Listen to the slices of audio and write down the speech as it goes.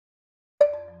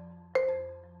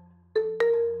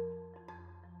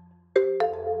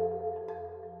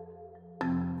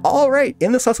All right,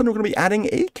 in this lesson, we're going to be adding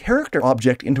a character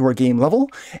object into our game level.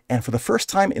 And for the first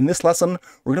time in this lesson,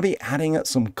 we're going to be adding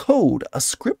some code, a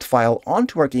script file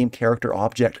onto our game character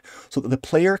object so that the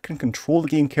player can control the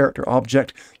game character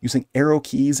object using arrow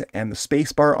keys and the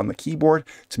spacebar on the keyboard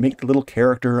to make the little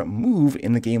character move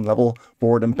in the game level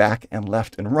forward and back and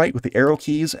left and right with the arrow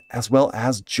keys, as well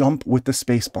as jump with the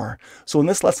spacebar. So in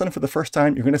this lesson, for the first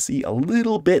time, you're going to see a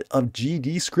little bit of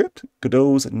GD script,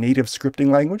 Godot's native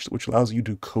scripting language, which allows you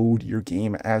to code your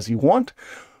game as you want.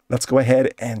 Let's go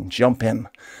ahead and jump in.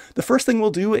 The first thing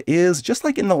we'll do is, just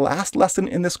like in the last lesson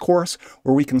in this course,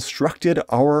 where we constructed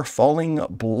our falling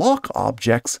block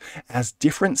objects as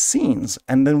different scenes,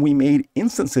 and then we made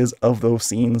instances of those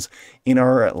scenes in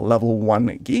our level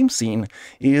 1 game scene,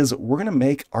 is we're going to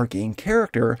make our game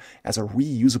character as a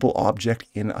reusable object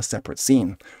in a separate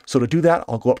scene. So to do that,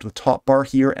 I'll go up to the top bar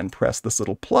here and press this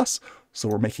little plus. So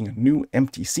we're making a new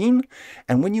empty scene.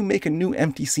 And when you make a new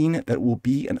empty scene that will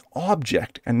be an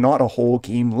object and not a whole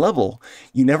game level,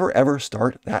 you never ever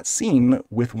start that scene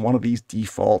with one of these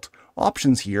default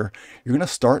options here. You're going to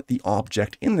start the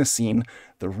object in this scene.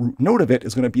 The root node of it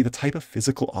is going to be the type of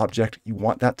physical object you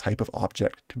want that type of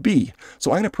object to be.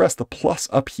 So I'm going to press the plus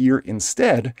up here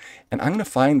instead, and I'm going to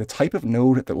find the type of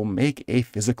node that will make a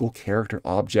physical character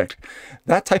object.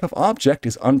 That type of object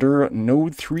is under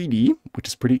node 3D, which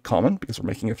is pretty common because we're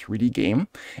making a 3D game,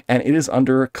 and it is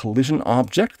under collision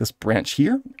object, this branch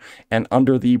here, and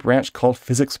under the branch called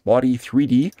physics body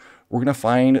 3D, we're going to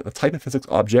find the type of physics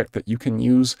object that you can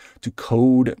use to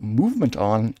code movement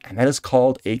on, and that is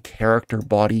called a character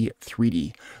body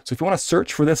 3D. So if you want to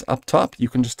search for this up top, you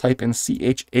can just type in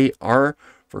CHAR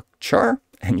for char,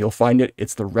 and you'll find it.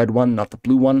 It's the red one, not the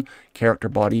blue one, character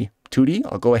body 2D.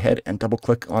 I'll go ahead and double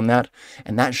click on that,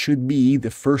 and that should be the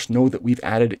first node that we've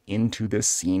added into this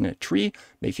scene tree,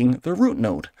 making the root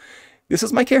node. This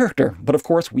is my character, but of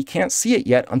course we can't see it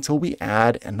yet until we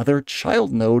add another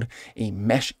child node, a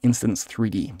mesh instance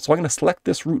 3D. So I'm going to select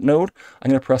this root node, I'm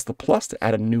going to press the plus to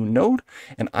add a new node,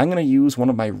 and I'm going to use one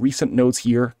of my recent nodes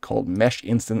here called mesh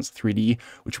instance 3D,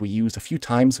 which we used a few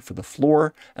times for the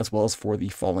floor as well as for the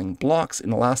falling blocks.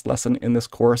 In the last lesson in this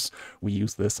course, we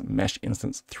used this mesh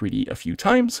instance 3D a few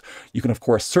times. You can of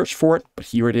course search for it, but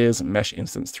here it is, mesh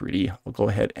instance 3D. I'll go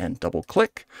ahead and double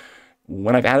click.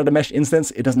 When I've added a mesh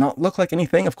instance, it does not look like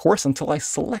anything, of course, until I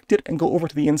select it and go over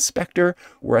to the inspector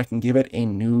where I can give it a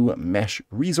new mesh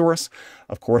resource.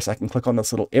 Of course, I can click on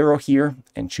this little arrow here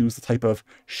and choose the type of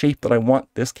shape that I want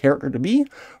this character to be.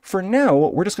 For now,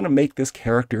 we're just going to make this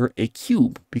character a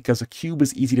cube, because a cube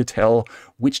is easy to tell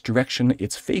which direction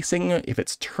it's facing, if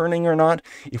it's turning or not.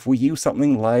 If we use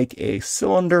something like a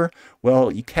cylinder, well,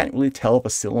 you can't really tell if a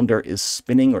cylinder is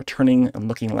spinning or turning and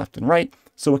looking left and right.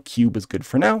 So a cube is good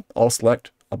for now. I'll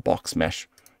select a box mesh,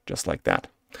 just like that.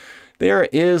 There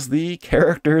is the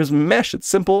character's mesh. It's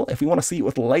simple. If we want to see it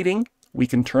with lighting, we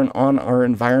can turn on our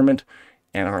environment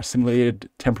and our simulated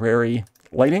temporary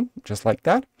lighting, just like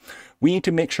that. We need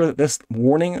to make sure that this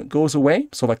warning goes away.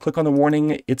 So if I click on the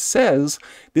warning, it says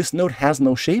this node has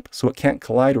no shape, so it can't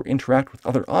collide or interact with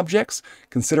other objects.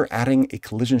 Consider adding a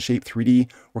collision shape 3D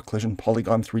or collision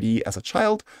polygon 3D as a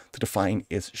child to define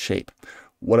its shape.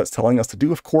 What it's telling us to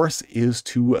do, of course, is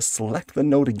to select the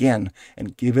node again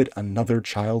and give it another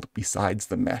child besides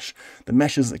the mesh. The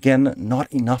mesh is, again,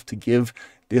 not enough to give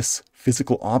this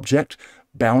physical object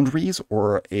boundaries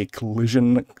or a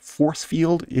collision force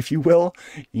field, if you will.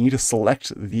 You need to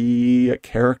select the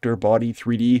character body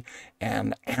 3D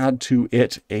and add to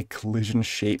it a collision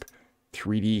shape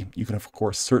 3D. You can, of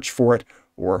course, search for it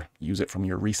or use it from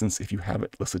your recents if you have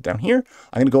it listed down here.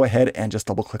 I'm going to go ahead and just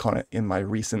double click on it in my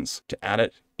recents to add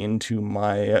it into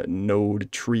my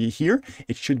node tree here.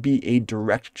 It should be a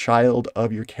direct child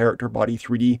of your character body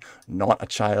 3D, not a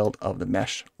child of the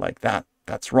mesh like that.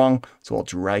 That's wrong. So I'll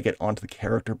drag it onto the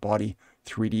character body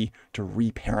 3D to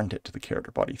reparent it to the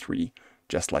character body 3D.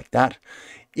 Just like that.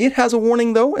 It has a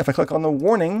warning though. If I click on the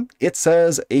warning, it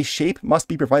says a shape must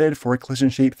be provided for a collision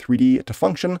shape 3D to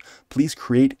function. Please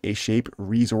create a shape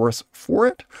resource for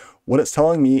it. What it's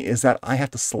telling me is that I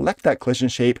have to select that collision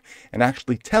shape and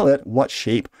actually tell it what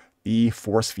shape the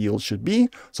force field should be.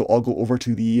 So I'll go over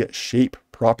to the shape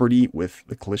property with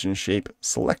the collision shape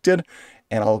selected,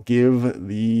 and I'll give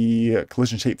the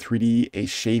collision shape 3D a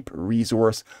shape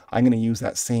resource. I'm going to use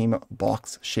that same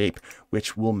box shape,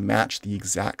 which will match the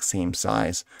exact same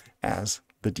size as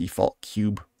the default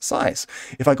cube size.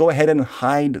 If I go ahead and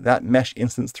hide that mesh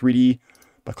instance 3D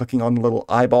by clicking on the little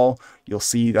eyeball, you'll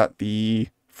see that the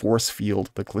force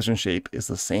field, the collision shape, is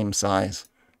the same size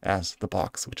as the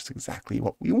box, which is exactly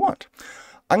what we want.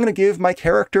 I'm going to give my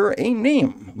character a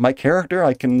name. My character,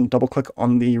 I can double click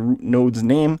on the root node's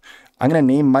name. I'm going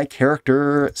to name my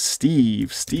character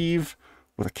Steve. Steve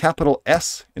with a capital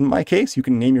S in my case. You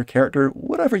can name your character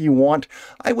whatever you want.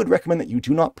 I would recommend that you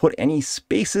do not put any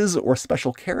spaces or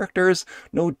special characters,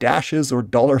 no dashes or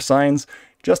dollar signs,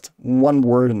 just one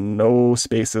word and no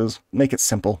spaces. Make it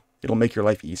simple. It'll make your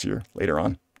life easier later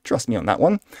on. Trust me on that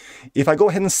one. If I go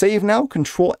ahead and save now,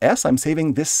 Control S, I'm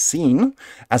saving this scene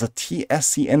as a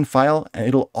TSCN file, and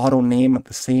it'll auto name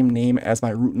the same name as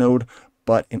my root node,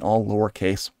 but in all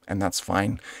lowercase, and that's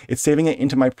fine. It's saving it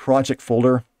into my project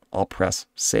folder. I'll press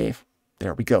save.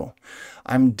 There we go.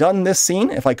 I'm done this scene.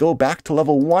 If I go back to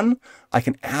level 1, I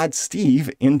can add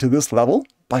Steve into this level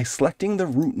by selecting the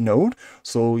root node,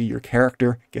 so your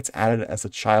character gets added as a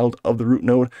child of the root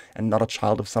node and not a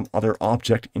child of some other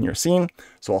object in your scene.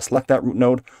 So I'll select that root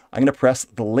node. I'm going to press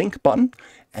the link button,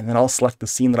 and then I'll select the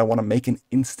scene that I want to make an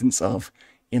instance of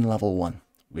in level 1,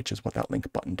 which is what that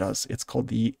link button does. It's called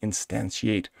the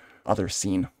instantiate other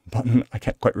scene button. I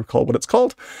can't quite recall what it's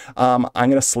called. I'm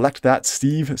going to select that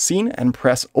Steve scene and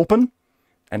press open.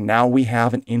 And now we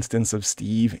have an instance of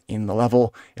Steve in the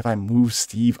level. If I move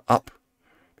Steve up,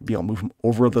 maybe I'll move him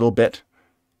over a little bit,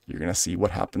 you're going to see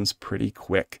what happens pretty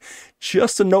quick.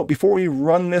 Just a note, before we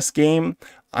run this game,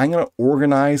 I'm going to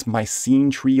organize my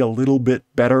scene tree a little bit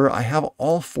better. I have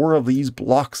all 4 of these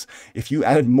blocks. If you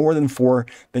added more than 4,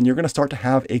 then you're going to start to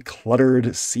have a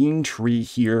cluttered scene tree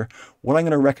here. What I'm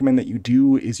going to recommend that you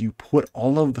do is you put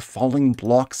all of the following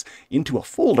blocks into a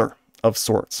folder of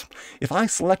sorts. If I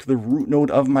select the root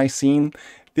node of my scene,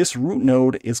 this root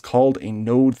node is called a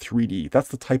node 3D. That's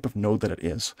the type of node that it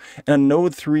is. And a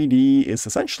node 3D is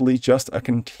essentially just a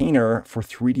container for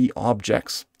 3D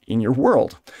objects in your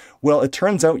world. Well, it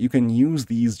turns out you can use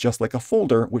these just like a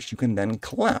folder, which you can then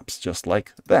collapse just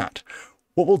like that.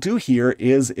 What we'll do here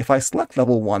is if I select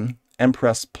level 1 and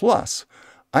press plus,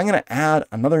 I'm going to add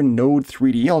another node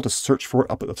 3D. I'll just search for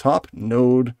it up at the top,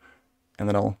 node, and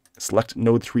then I'll select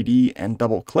node 3D and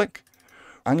double click.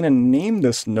 I'm going to name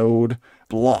this node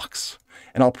blocks,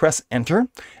 and I'll press enter.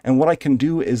 And what I can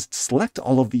do is select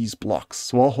all of these blocks.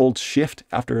 So I'll hold shift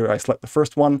after I select the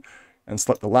first one and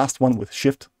select the last one with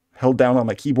shift held down on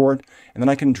my keyboard. And then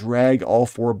I can drag all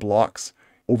 4 blocks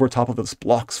over top of this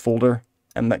blocks folder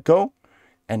and let go.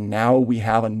 And now we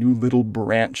have a new little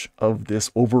branch of this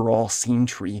overall scene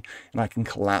tree, and I can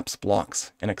collapse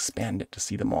blocks and expand it to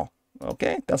see them all.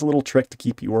 Okay, that's a little trick to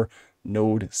keep your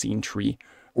node scene tree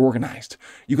organized.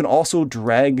 You can also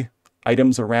drag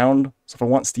items around. So if I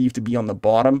want Steve to be on the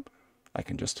bottom, I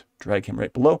can just drag him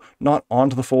right below, not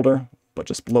onto the folder, but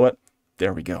just below it.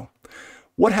 There we go.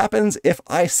 What happens if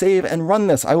I save and run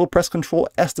this? I will press Control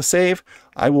S to save.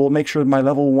 I will make sure my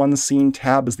level 1 scene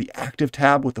tab is the active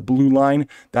tab with the blue line.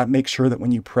 That makes sure that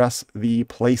when you press the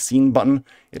play scene button,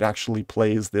 it actually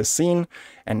plays this scene.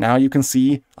 And now you can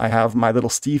see I have my little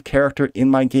Steve character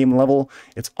in my game level.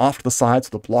 It's off to the side, so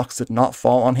the blocks did not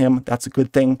fall on him. That's a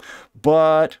good thing.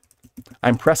 But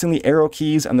I'm pressing the arrow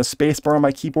keys and the space bar on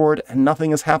my keyboard and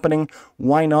nothing is happening.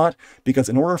 Why not? Because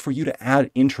in order for you to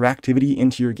add interactivity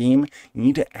into your game, you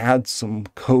need to add some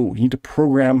code. You need to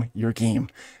program your game.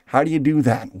 How do you do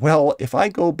that? Well, if I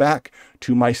go back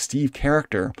to my Steve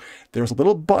character, there's a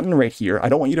little button right here. I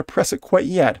don't want you to press it quite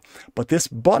yet, but this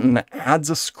button adds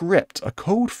a script, a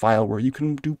code file where you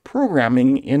can do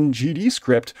programming in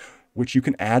GDScript, which you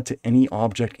can add to any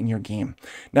object in your game.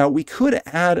 Now, we could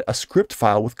add a script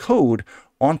file with code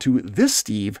onto this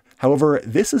Steve. However,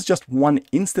 this is just one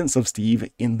instance of Steve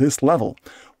in this level.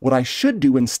 What I should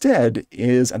do instead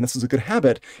is, and this is a good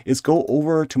habit, is go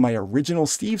over to my original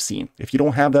Steve scene. If you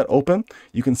don't have that open,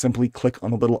 you can simply click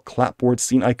on the little clapboard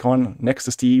scene icon next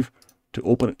to Steve to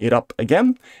open it up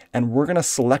again. And we're going to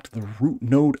select the root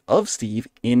node of Steve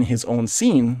in his own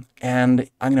scene. And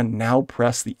I'm going to now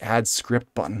press the add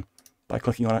script button by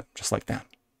clicking on it just like that.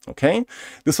 Okay,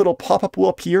 this little pop-up will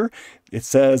appear. It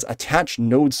says attach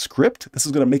node script. This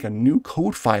is going to make a new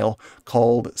code file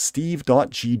called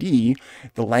steve.gd.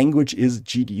 The language is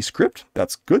GDScript.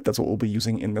 That's good. That's what we'll be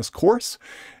using in this course.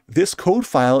 This code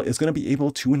file is going to be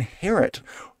able to inherit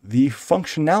the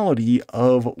functionality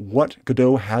of what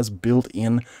Godot has built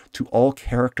in to all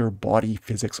character body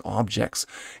physics objects.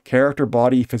 Character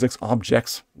body physics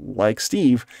objects, like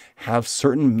Steve, have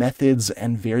certain methods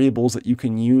and variables that you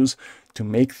can use to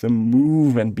make them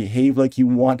move and behave like you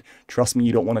want. Trust me,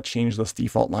 you don't want to change this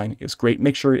default line. It's great.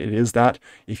 Make sure it is that.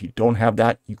 If you don't have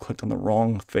that, you clicked on the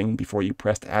wrong thing before you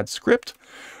pressed add script.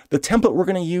 The template we're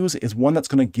going to use is one that's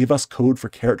going to give us code for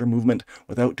character movement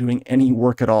without doing any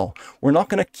work at all. We're not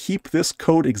going to keep this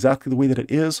code exactly the way that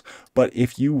it is, but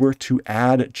if you were to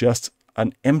add just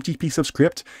an empty piece of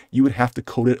script, you would have to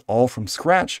code it all from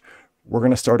scratch. We're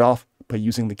going to start off by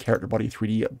using the Character Body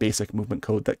 3D basic movement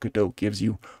code that Godot gives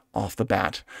you off the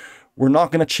bat. We're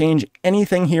not going to change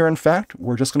anything here. In fact,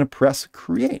 we're just going to press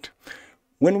create.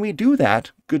 When we do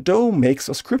that, Godot makes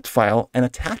a script file and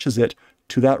attaches it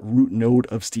to that root node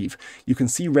of Steve. You can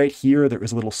see right here, there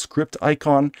is a little script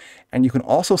icon, and you can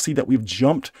also see that we've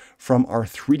jumped from our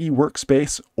 3D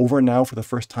workspace over now for the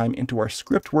first time into our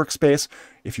script workspace.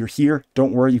 If you're here,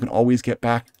 don't worry, you can always get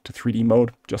back to 3D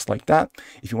mode just like that.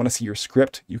 If you want to see your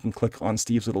script, you can click on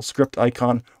Steve's little script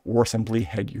icon or simply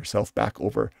head yourself back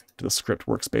over to the script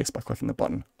workspace by clicking the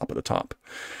button up at the top.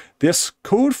 This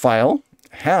code file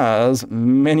has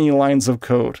many lines of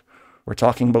code. We're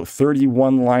talking about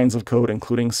 31 lines of code,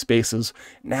 including spaces.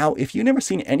 Now, if you've never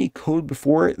seen any code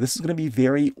before, this is going to be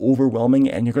very overwhelming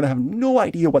and you're going to have no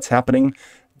idea what's happening.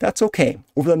 That's okay.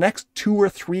 Over the next 2 or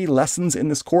 3 lessons in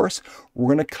this course, we're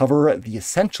going to cover the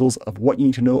essentials of what you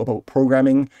need to know about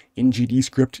programming in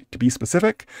GDScript to be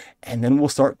specific, and then we'll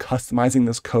start customizing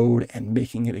this code and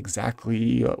making it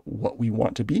exactly what we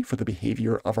want to be for the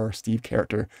behavior of our Steve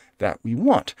character that we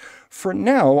want. For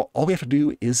now, all we have to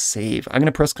do is save. I'm going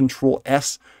to press Control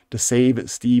S to save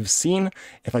Steve's scene.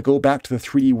 If I go back to the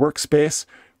 3D workspace,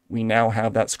 we now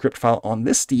have that script file on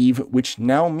this Steve, which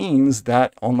now means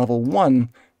that on level 1,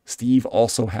 Steve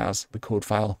also has the code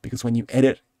file, because when you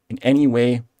edit in any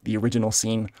way the original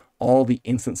scene, all the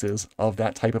instances of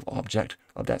that type of object,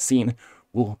 of that scene,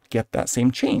 will get that same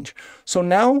change. So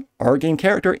now our game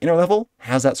character in our level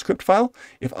has that script file.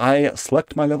 If I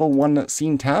select my level 1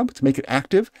 scene tab to make it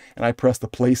active and I press the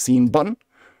play scene button,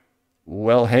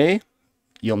 well, hey,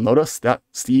 you'll notice that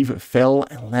Steve fell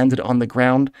and landed on the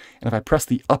ground. And if I press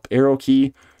the up arrow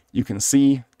key, you can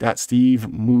see that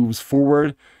Steve moves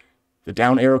forward. The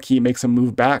down arrow key makes him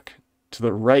move back to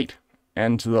the right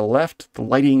and to the left. The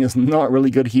lighting is not really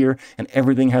good here, and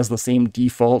everything has the same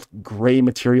default gray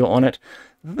material on it.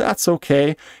 That's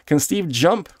okay. Can Steve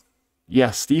jump?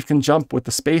 Yes, Steve can jump with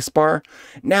the space bar.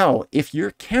 Now, if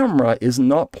your camera is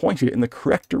not pointed in the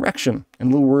correct direction, in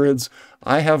other words,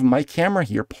 I have my camera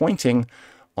here pointing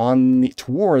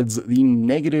towards the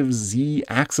negative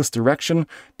z-axis direction,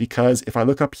 because if I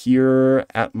look up here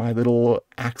at my little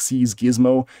axes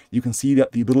gizmo, you can see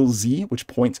that the little z, which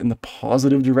points in the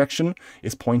positive direction,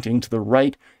 is pointing to the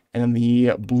right, and then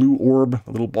the blue orb,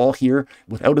 the little ball here,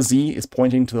 without a z, is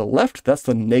pointing to the left. That's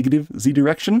the negative z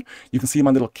direction. You can see my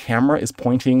little camera is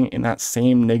pointing in that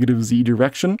same negative z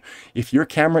direction. If your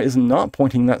camera is not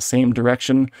pointing that same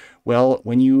direction, well,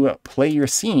 when you play your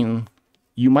scene,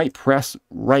 you might press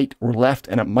right or left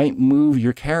and it might move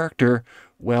your character,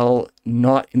 well,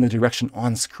 not in the direction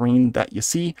on screen that you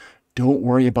see. Don't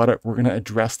worry about it. We're going to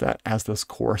address that as this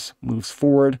course moves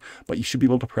forward, but you should be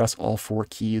able to press all 4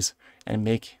 keys and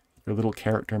make your little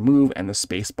character move and the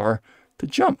space bar to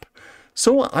jump.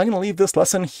 So I'm going to leave this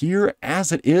lesson here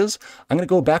as it is. I'm going to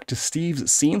go back to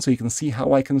Steve's scene so you can see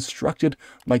how I constructed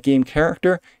my game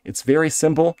character. It's very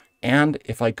simple. And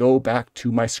if I go back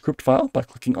to my script file by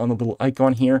clicking on the little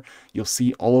icon here, you'll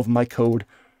see all of my code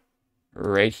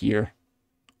right here.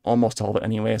 Almost all of it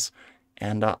anyways.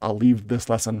 And I'll leave this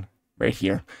lesson right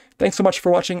here. Thanks so much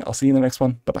for watching. I'll see you in the next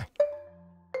one. Bye-bye.